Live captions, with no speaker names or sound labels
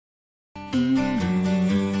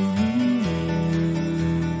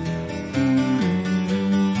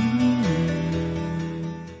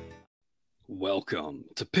Welcome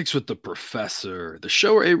to Picks with the Professor, the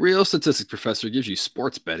show where a real statistics professor gives you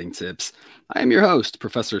sports betting tips. I am your host,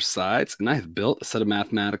 Professor Sides, and I have built a set of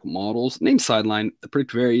mathematical models named Sideline that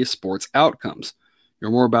predict various sports outcomes.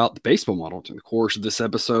 You'll learn more about the baseball model during the course of this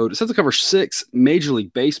episode. It says to cover 6 Major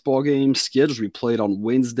League Baseball games scheduled to be played on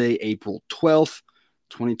Wednesday, April 12th,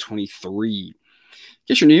 2023. In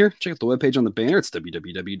case you're new here, check out the webpage on the banner. It's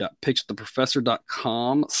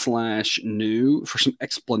www.pickswiththeprofessor.com/new for some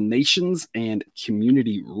explanations and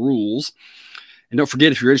community rules. And don't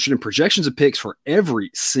forget, if you're interested in projections and picks for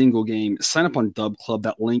every single game, sign up on Dub Club.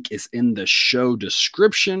 That link is in the show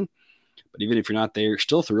description. But even if you're not there,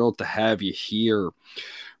 still thrilled to have you here.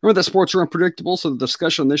 Remember that sports are unpredictable, so the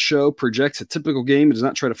discussion on this show projects a typical game and does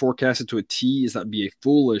not try to forecast it to a T, as that would be a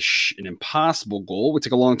foolish and impossible goal. We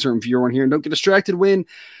take a long-term view on here and don't get distracted when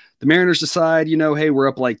the Mariners decide, hey, we're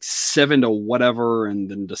up like 7 to whatever, and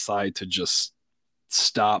then decide to just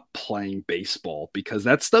stop playing baseball, because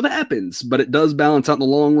that stuff happens, but it does balance out in the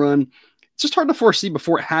long run. It's just hard to foresee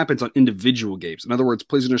before it happens on individual games. In other words,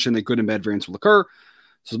 please understand that good and bad variance will occur.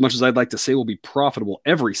 So as much as I'd like to say we'll be profitable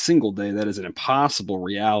every single day, that is an impossible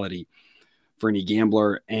reality for any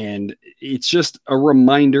gambler. And it's just a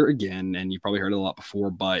reminder again, and you've probably heard it a lot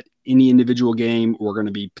before, but any individual game we're going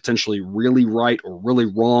to be potentially really right or really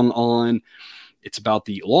wrong on. It's about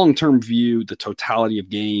the long-term view, the totality of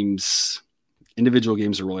games. Individual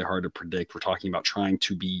games are really hard to predict. We're talking about trying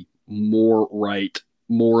to be more right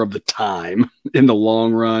more of the time in the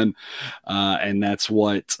long run. And that's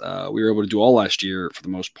what we were able to do all last year for the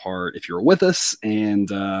most part, if you're with us.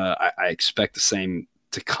 And I expect the same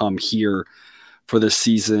to come here for this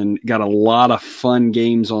season. Got a lot of fun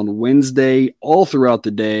games on Wednesday, all throughout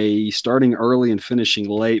the day, starting early and finishing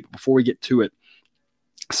late. But before we get to it,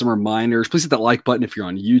 some reminders. Please hit that like button if you're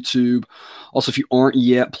on YouTube. Also, if you aren't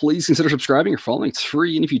yet, please consider subscribing or following. It's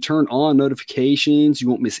free. And if you turn on notifications, you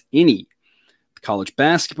won't miss any college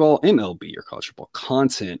basketball, MLB, or college football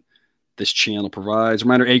content this channel provides.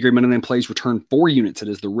 Reminder, A-grade money line plays return 4 units. It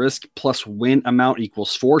is the risk plus win amount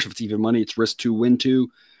equals 4. So if it's even money, it's risk 2, win 2.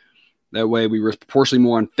 That way we risk proportionally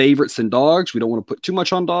more on favorites than dogs. We don't want to put too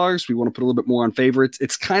much on dogs. We want to put a little bit more on favorites.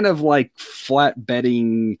 It's kind of like flat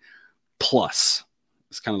betting plus.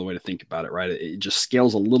 It's kind of the way to think about it, right? It just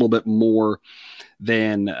scales a little bit more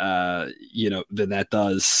than, than that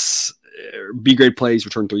does. B-grade plays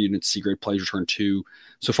return 3 units, C-grade plays return 2.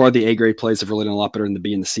 So far, the A-grade plays have really done a lot better than the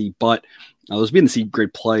B and the C, but those B and the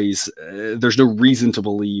C-grade plays, there's no reason to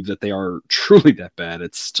believe that they are truly that bad.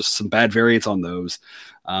 It's just some bad variance on those.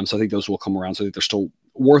 So I think those will come around. So I think they're still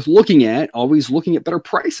worth looking at, always looking at better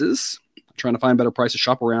prices, trying to find better prices,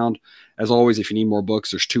 shop around. As always, if you need more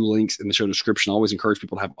books, there's 2 links in the show description. I always encourage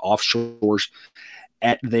people to have offshores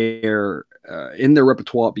at their in their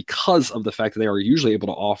repertoire, because of the fact that they are usually able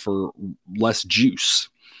to offer less juice.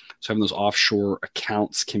 So having those offshore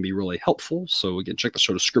accounts can be really helpful. So again, check the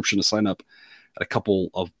show description to sign up at a couple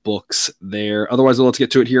of books there. Otherwise, let's get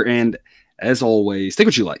to it here. And as always, take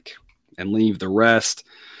what you like and leave the rest.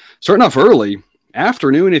 Starting off early,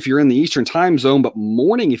 afternoon if you're in the Eastern time zone, but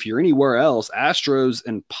morning if you're anywhere else. Astros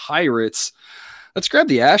and Pirates. Let's grab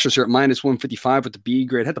the Astros here at minus 155 with the B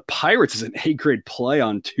grade. Had the Pirates as an A grade play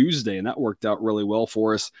on Tuesday, and that worked out really well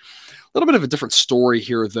for us. A little bit of a different story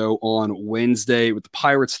here, though, on Wednesday, with the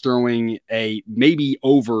Pirates throwing a maybe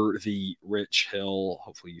over the Rich Hill.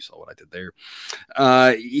 Hopefully you saw what I did there.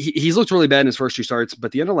 He's looked really bad in his first 2 starts,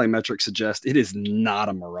 but the underlying metrics suggest it is not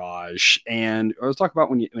a mirage. And I was talking about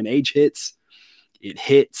when age hits, it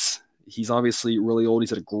hits. He's obviously really old. He's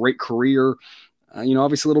had a great career.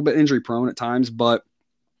 Obviously a little bit injury prone at times, but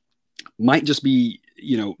might just be,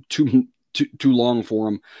 too long for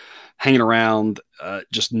him hanging around.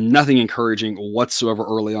 Just nothing encouraging whatsoever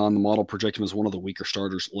early on. The model projected him as one of the weaker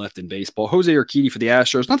starters left in baseball. Jose Urquidy for the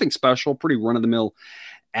Astros, nothing special, pretty run-of-the-mill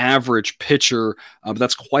average pitcher, but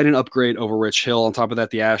that's quite an upgrade over Rich Hill. On top of that,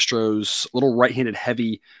 the Astros, a little right-handed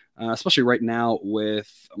heavy, especially right now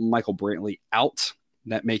with Michael Brantley out.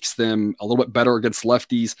 That makes them a little bit better against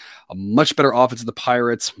lefties, a much better offense of the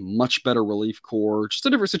Pirates, much better relief corps. Just a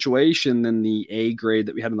different situation than the A grade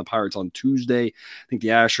that we had in the Pirates on Tuesday. I think the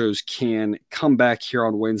Astros can come back here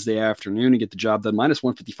on Wednesday afternoon and get the job done. Minus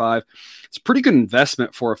 155. It's a pretty good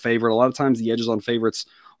investment for a favorite. A lot of times the edges on favorites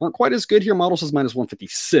aren't quite as good here. Model says minus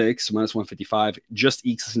 156, so minus 155 just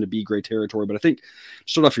ekes us into B grade territory. But I think,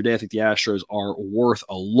 start off your day, I think the Astros are worth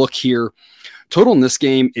a look here. Total in this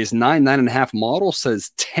game is 9.5. Model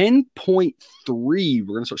says 10.3. We're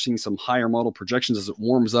going to start seeing some higher model projections as it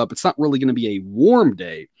warms up. It's not really going to be a warm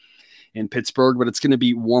day in Pittsburgh, but it's going to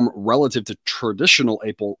be warm relative to traditional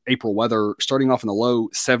April weather, starting off in the low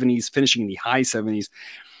 70s, finishing in the high 70s,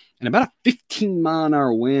 and about a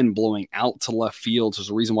 15-mile-an-hour wind blowing out to left field. So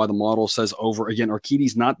there's a reason why the model says over. Again,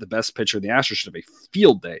 Urquidy's not the best pitcher. The Astros should have a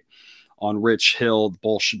field day on Rich Hill. The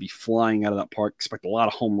ball should be flying out of that park. Expect a lot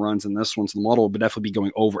of home runs in this one. So the model would definitely be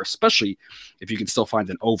going over, especially if you can still find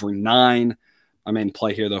an over 9. My main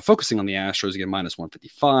play here, though, focusing on the Astros, again, minus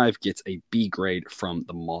 155, gets a B grade from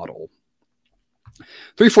the model.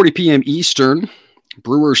 3:40 p.m. Eastern,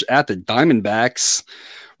 Brewers at the Diamondbacks.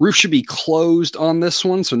 Roof should be closed on this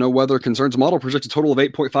one, so no weather concerns. Model projects a total of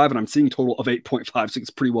 8.5, and I'm seeing a total of 8.5, so it's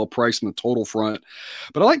pretty well priced on the total front.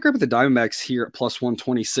 But I like grabbing the Diamondbacks here at plus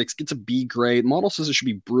 126. Gets a B grade. Model says it should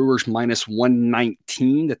be Brewers minus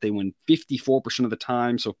 119, that they win 54% of the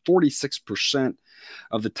time, so 46%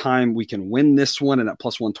 of the time we can win this one, and at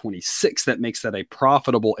plus 126, that makes that a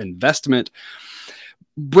profitable investment.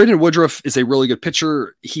 Brandon Woodruff is a really good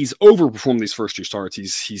pitcher. He's overperformed these first 2 starts.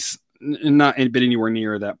 He's not been anywhere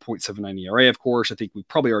near that 0.79 ERA, of course. I think we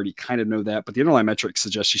probably already kind of know that, but the underlying metrics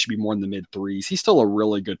suggest he should be more in the mid-3s. He's still a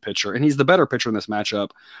really good pitcher, and he's the better pitcher in this matchup.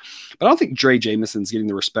 But I don't think Dre Jameson's getting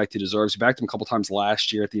the respect he deserves. We backed him a couple times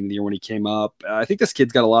last year at the end of the year when he came up. I think this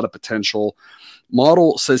kid's got a lot of potential.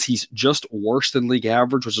 Model says he's just worse than league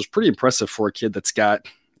average, which is pretty impressive for a kid that's got,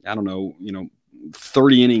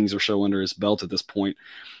 30 innings or so under his belt at this point,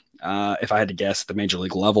 if I had to guess, at the major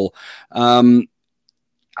league level.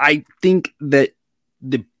 I think that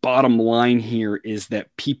the bottom line here is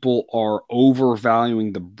that people are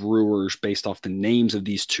overvaluing the Brewers based off the names of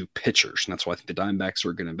these 2 pitchers. And that's why I think the Diamondbacks are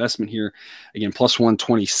a good investment here. Again, plus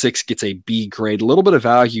 126 gets a B grade. A little bit of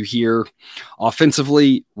value here.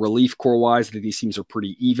 Offensively, relief core-wise, I think these teams are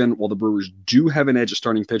pretty even. While the Brewers do have an edge at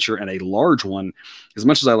starting pitcher, and a large one, as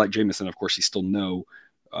much as I like Jameson, of course, he's still no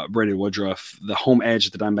Brandon Woodruff. The home edge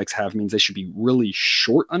that the Diamondbacks have means they should be really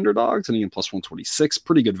short underdogs. And again, plus 126,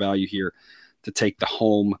 pretty good value here to take the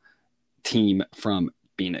home team from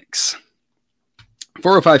Phoenix.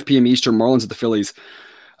 4:05 p.m. Eastern, Marlins at the Phillies.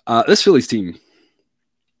 This Phillies team,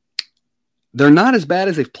 they're not as bad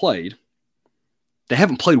as they've played. They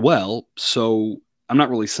haven't played well, so I'm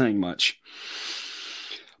not really saying much.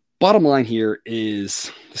 Bottom line here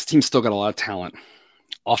is this team's still got a lot of talent.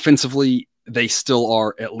 Offensively, they still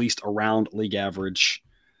are at least around league average.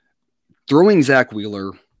 Throwing Zach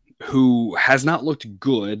Wheeler, who has not looked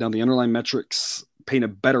good. Now, the underlying metrics paint a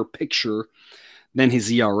better picture than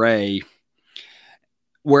his ERA.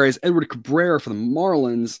 Whereas Edward Cabrera for the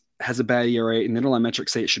Marlins has a bad ERA, and the underlying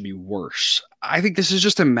metrics say it should be worse. I think this is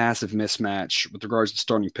just a massive mismatch with regards to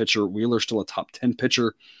starting pitcher. Wheeler's still a top 10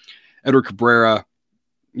 pitcher. Edward Cabrera,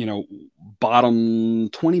 bottom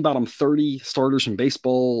 20, bottom 30 starters in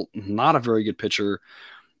baseball, not a very good pitcher.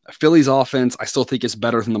 Phillies offense, I still think it's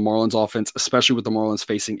better than the Marlins offense, especially with the Marlins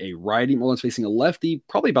facing a righty. Marlins facing a lefty,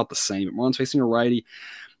 probably about the same. But Marlins facing a righty.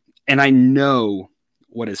 And I know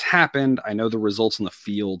what has happened. I know the results in the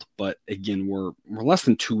field, but again, we're less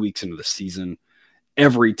than 2 weeks into the season.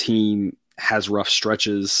 Every team has rough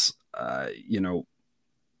stretches.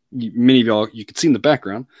 Many of y'all, you can see in the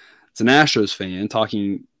background, it's an Astros fan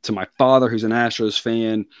talking to my father, who's an Astros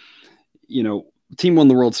fan. Team won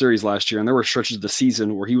the World Series last year, and there were stretches of the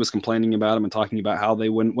season where he was complaining about them and talking about how they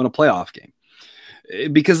wouldn't win a playoff game.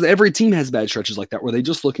 Because every team has bad stretches like that where they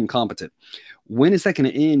just look incompetent. When is that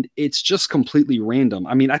going to end? It's just completely random.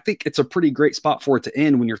 I mean, I think it's a pretty great spot for it to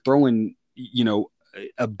end when you're throwing,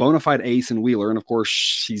 a bona fide ace in Wheeler. And of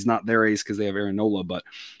course, he's not their ace because they have Aaron Nola, but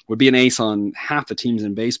would be an ace on half the teams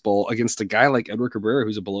in baseball against a guy like Edward Cabrera,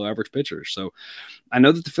 who's a below average pitcher. So I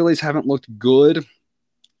know that the Phillies haven't looked good.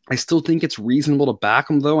 I still think it's reasonable to back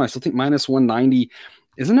them, though. I still think minus 190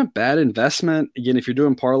 isn't a bad investment. Again, if you're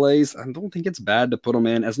doing parlays, I don't think it's bad to put them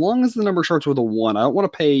in as long as the number starts with a 1. I don't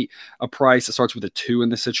want to pay a price that starts with a 2 in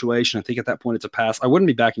this situation. I think at that point it's a pass. I wouldn't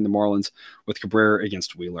be backing the Marlins with Cabrera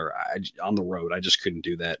against Wheeler on the road. I just couldn't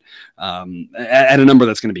do that at a number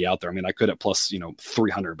that's going to be out there. I mean, I could at plus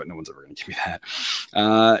 300, but no one's ever going to give me that.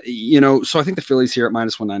 So I think the Phillies here at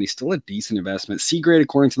minus 190 still a decent investment. C grade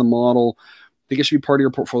according to the model. I think it should be part of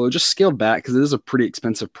your portfolio, just scaled back because it is a pretty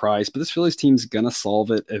expensive price. But this Phillies team's going to solve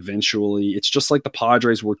it eventually. It's just like the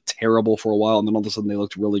Padres were terrible for a while, and then all of a sudden they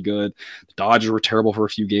looked really good. The Dodgers were terrible for a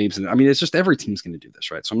few games. And I mean, it's just every team's going to do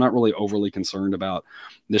this, right? So I'm not really overly concerned about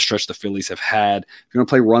this stretch the Phillies have had. If you're going to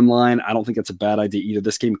play run line, I don't think that's a bad idea either.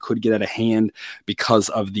 This game could get out of hand because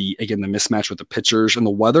of the mismatch with the pitchers and the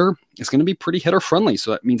weather. It's going to be pretty hitter friendly.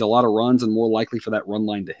 So that means a lot of runs and more likely for that run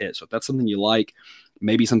line to hit. So if that's something you like,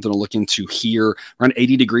 maybe something to look into here. Around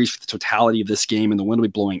 80 degrees for the totality of this game, and the wind will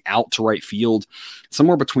be blowing out to right field,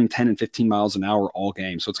 somewhere between 10 and 15 miles an hour all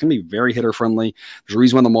game. So it's going to be very hitter friendly. There's a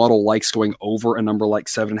reason why the model likes going over a number like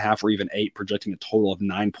 7.5 or even 8, projecting a total of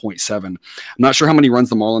 9.7. I'm not sure how many runs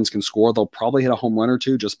the Marlins can score. They'll probably hit a home run or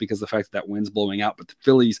two just because of the fact that wind's blowing out, but the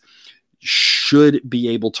Phillies should be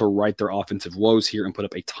able to right their offensive woes here and put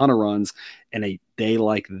up a ton of runs in a day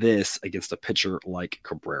like this against a pitcher like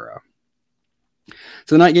Cabrera.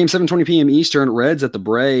 So the night game, 7:20 p.m. Eastern, Reds at the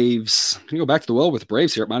Braves. I'm going to go back to the well with the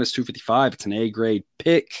Braves here at minus 255. It's an A-grade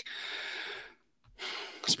pick.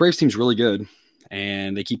 This Braves team's really good,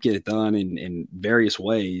 and they keep getting it done in various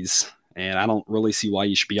ways, and I don't really see why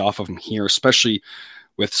you should be off of them here, especially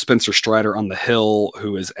with Spencer Strider on the hill,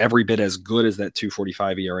 who is every bit as good as that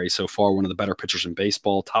 2.45 ERA so far, one of the better pitchers in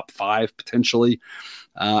baseball, top 5 potentially.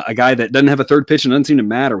 A guy that doesn't have a third pitch and doesn't seem to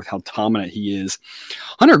matter with how dominant he is.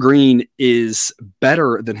 Hunter Green is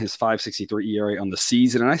better than his 5.63 ERA on the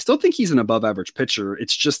season, and I still think he's an above-average pitcher.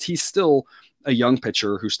 It's just he's still a young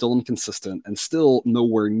pitcher who's still inconsistent and still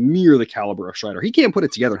nowhere near the caliber of Strider. He can put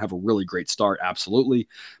it together and have a really great start, absolutely.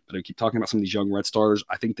 But I keep talking about some of these young Red starters.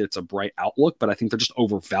 I think that's a bright outlook, but I think they're just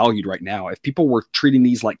overvalued right now. If people were treating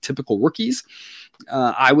these like typical rookies,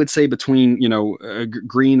 I would say between,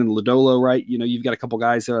 Green and Lodolo, right? You've got a couple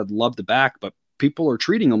guys that I'd love to back, but people are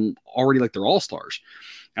treating them already like they're all-stars.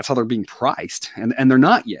 That's how they're being priced, and they're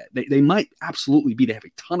not yet. They might absolutely be. They have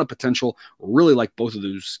a ton of potential. Really like both of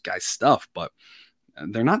those guys' stuff, but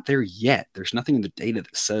they're not there yet. There's nothing in the data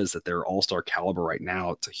that says that they're all-star caliber right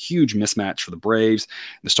now. It's a huge mismatch for the Braves.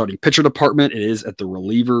 The starting pitcher department, it is at the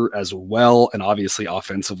reliever as well, and obviously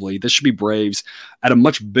offensively. This should be Braves at a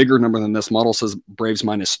much bigger number than this. Model says Braves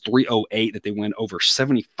minus 308, that they win over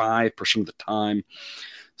 75% of the time.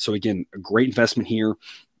 So again, a great investment here.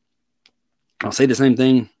 I'll say the same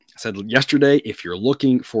thing I said yesterday. If you're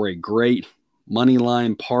looking for a great money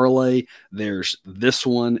line parlay, there's this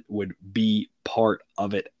one would be part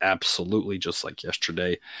of it. Absolutely. Just like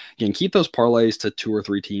yesterday. Again, keep those parlays to 2 or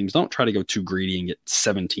 3 teams. Don't try to go too greedy and get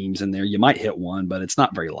 7 teams in there. You might hit one, but it's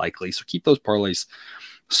not very likely. So keep those parlays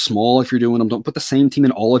small if you're doing them. Don't put the same team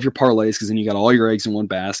in all of your parlays, because then you got all your eggs in one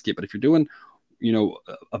basket. But if you're doing,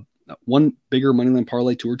 one bigger money line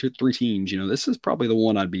parlay, 2 or 3 teams, this is probably the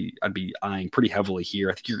one I'd be eyeing pretty heavily here.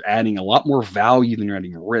 I think you're adding a lot more value than you're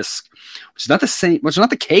adding risk, which is not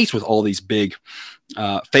the case with all these big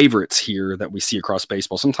favorites here that we see across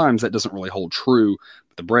baseball. Sometimes that doesn't really hold true,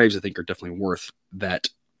 but the Braves, I think, are definitely worth that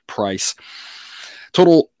price.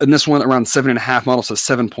 Total in this one around 7.5. Model says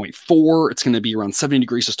 7.4. It's going to be around 70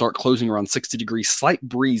 degrees to start, closing around 60 degrees. Slight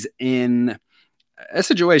breeze in. A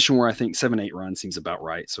situation where I think 7-8 runs seems about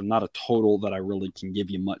right. So not a total that I really can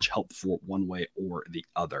give you much help for one way or the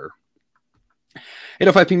other.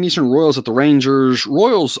 8:05 p.m. Eastern, Royals at the Rangers.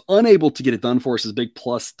 Royals unable to get it done for us as big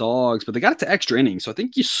plus dogs, but they got it to extra innings. So I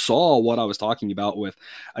think you saw what I was talking about with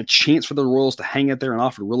a chance for the Royals to hang it there and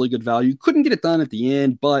offer really good value. Couldn't get it done at the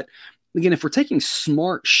end, but again, if we're taking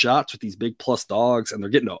smart shots with these big plus dogs and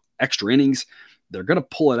they're getting to extra innings, they're going to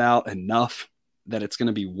pull it out enough that it's going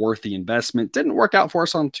to be worth the investment. Didn't work out for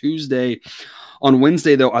us on Tuesday. On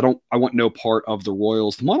Wednesday, though, I want no part of the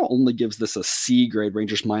Royals. The model only gives this a C grade,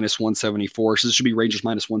 Rangers minus 174. So this should be Rangers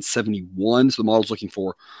minus 171. So the model's looking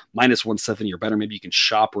for minus 170 or better. Maybe you can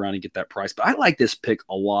shop around and get that price. But I like this pick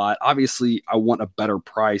a lot. Obviously, I want a better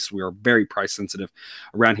price. We are very price sensitive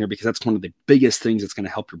around here because that's one of the biggest things that's going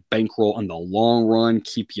to help your bankroll in the long run,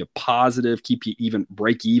 keep you positive, keep you even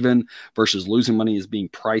break even versus losing money is being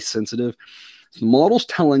price sensitive. So the model's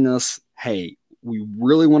telling us, hey, we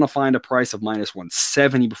really want to find a price of minus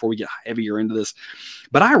 170 before we get heavier into this.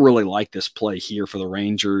 But I really like this play here for the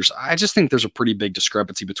Rangers. I just think there's a pretty big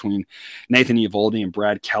discrepancy between Nathan Eovaldi and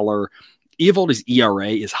Brad Keller. Eovaldi's ERA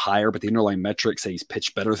is higher, but the underlying metrics say he's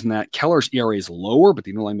pitched better than that. Keller's ERA is lower, but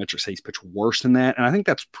the underlying metrics say he's pitched worse than that. And I think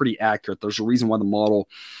that's pretty accurate. There's a reason why the model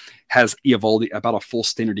has Eovaldi about a full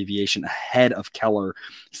standard deviation ahead of Keller.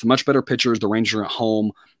 He's a much better pitcher. The Rangers are at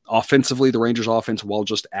home. Offensively, the Rangers offense, while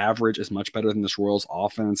just average, is much better than this Royals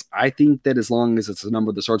offense. I think that as long as it's a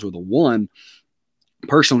number that starts with a 1,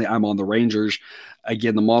 personally, I'm on the Rangers.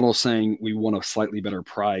 Again, the model is saying we want a slightly better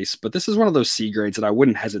price, but this is one of those C grades that I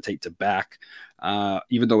wouldn't hesitate to back,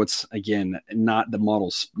 even though it's, again, not the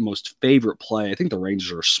model's most favorite play. I think the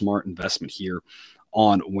Rangers are a smart investment here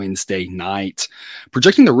on Wednesday night.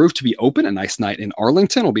 Projecting the roof to be open, a nice night in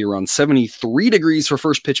Arlington. Will be around 73 degrees for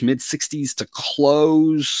first pitch, mid-60s to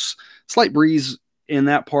close. Slight breeze in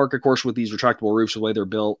that park, of course, with these retractable roofs, the way they're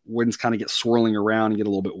built. Winds kind of get swirling around and get a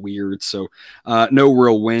little bit weird. So no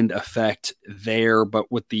real wind effect there, but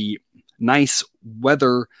with the nice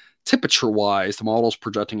weather Temperature-wise, the model's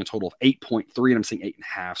projecting a total of 8.3, and I'm seeing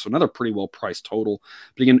 8.5, so another pretty well-priced total.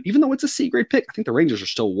 But again, even though it's a C-grade pick, I think the Rangers are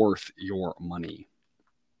still worth your money.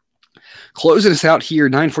 Closing us out here,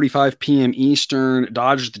 9:45 p.m. Eastern,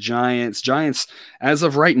 Dodgers, the Giants. Giants, as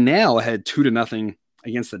of right now, ahead 2-0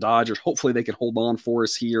 against the Dodgers. Hopefully they can hold on for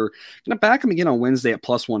us here. Going to back them again on Wednesday at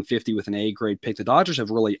plus 150 with an A-grade pick. The Dodgers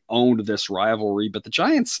have really owned this rivalry, but the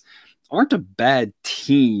Giants aren't a bad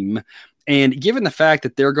team. And given the fact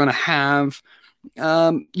that they're going to have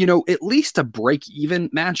at least a break-even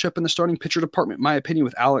matchup in the starting pitcher department, in my opinion,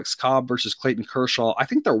 with Alex Cobb versus Clayton Kershaw, I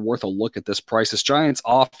think they're worth a look at this price. This Giants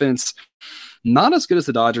offense, not as good as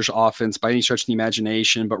the Dodgers offense by any stretch of the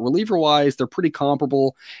imagination, but reliever-wise, they're pretty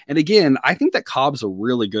comparable. And again, I think that Cobb's a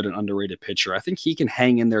really good and underrated pitcher. I think he can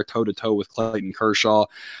hang in there toe-to-toe with Clayton Kershaw.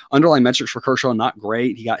 Underlying metrics for Kershaw, not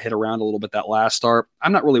great. He got hit around a little bit that last start.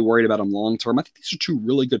 I'm not really worried about him long-term. I think these are two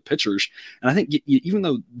really good pitchers. And I think even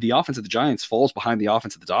though the offense of the Giants falls behind the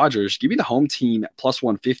offense of the Dodgers, give me the home team at plus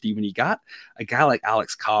 150 when you got a guy like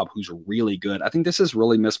Alex Cobb who's really good. I think this is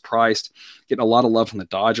really mispriced. Getting a lot of love from the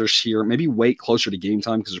Dodgers here. Maybe wait closer to game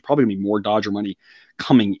time because there's probably going to be more Dodger money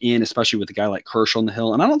coming in, especially with a guy like Kershaw on the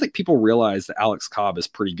hill. And I don't think people realize that Alex Cobb is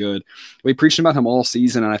pretty good. We preached about him all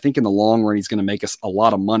season, and I think in the long run, he's going to make us a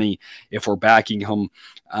lot of money if we're backing him.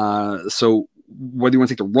 So whether you want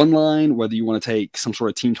to take the run line, whether you want to take some sort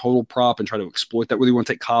of team total prop and try to exploit that, whether you want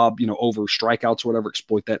to take Cobb, over strikeouts or whatever,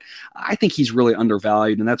 exploit that. I think he's really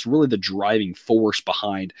undervalued, and that's really the driving force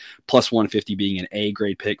behind plus 150 being an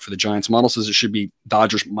A-grade pick for the Giants. Model says it should be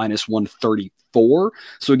Dodgers minus 134.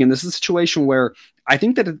 So again, this is a situation where I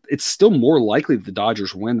think that it's still more likely that the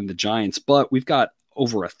Dodgers win than the Giants, but we've got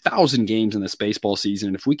over 1,000 games in this baseball season,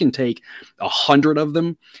 and if we can take 100 of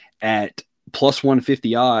them at plus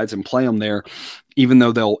 150 odds and play them there, even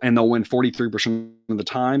though they'll win 43% of the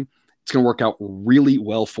time, it's going to work out really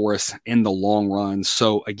well for us in the long run.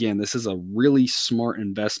 So again, this is a really smart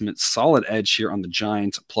investment, solid edge here on the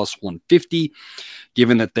Giants plus 150,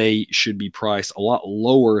 given that they should be priced a lot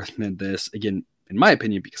lower than this. Again, in my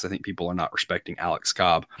opinion, because I think people are not respecting Alex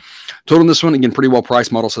Cobb. Total on this one, again, pretty well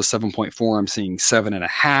priced. Model says 7.4. I'm seeing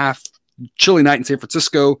 7.5. Chilly night in San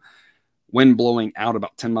Francisco. Wind blowing out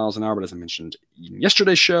about 10 miles an hour, but as I mentioned in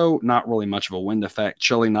yesterday's show, not really much of a wind effect.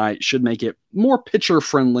 Chilly night should make it more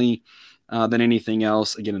pitcher-friendly than anything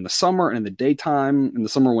else. Again, in the summer and in the daytime, in the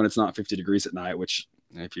summer when it's not 50 degrees at night, which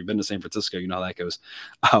if you've been to San Francisco, you know how that goes.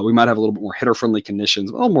 We might have a little bit more hitter-friendly conditions,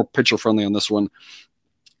 a little more pitcher-friendly on this one.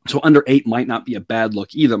 So under 8 might not be a bad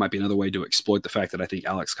look either. Might be another way to exploit the fact that I think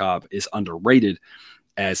Alex Cobb is underrated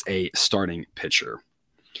as a starting pitcher.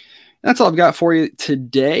 That's all I've got for you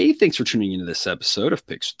today. Thanks for tuning into this episode of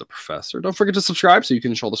Picks with the Professor. Don't forget to subscribe so you can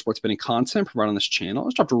enjoy all the sports betting content provided on this channel.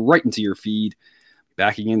 It's dropped right into your feed.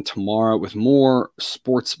 Back again tomorrow with more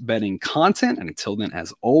sports betting content. And until then,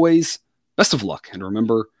 as always, best of luck. And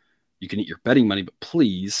remember, you can eat your betting money, but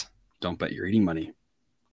please don't bet your eating money.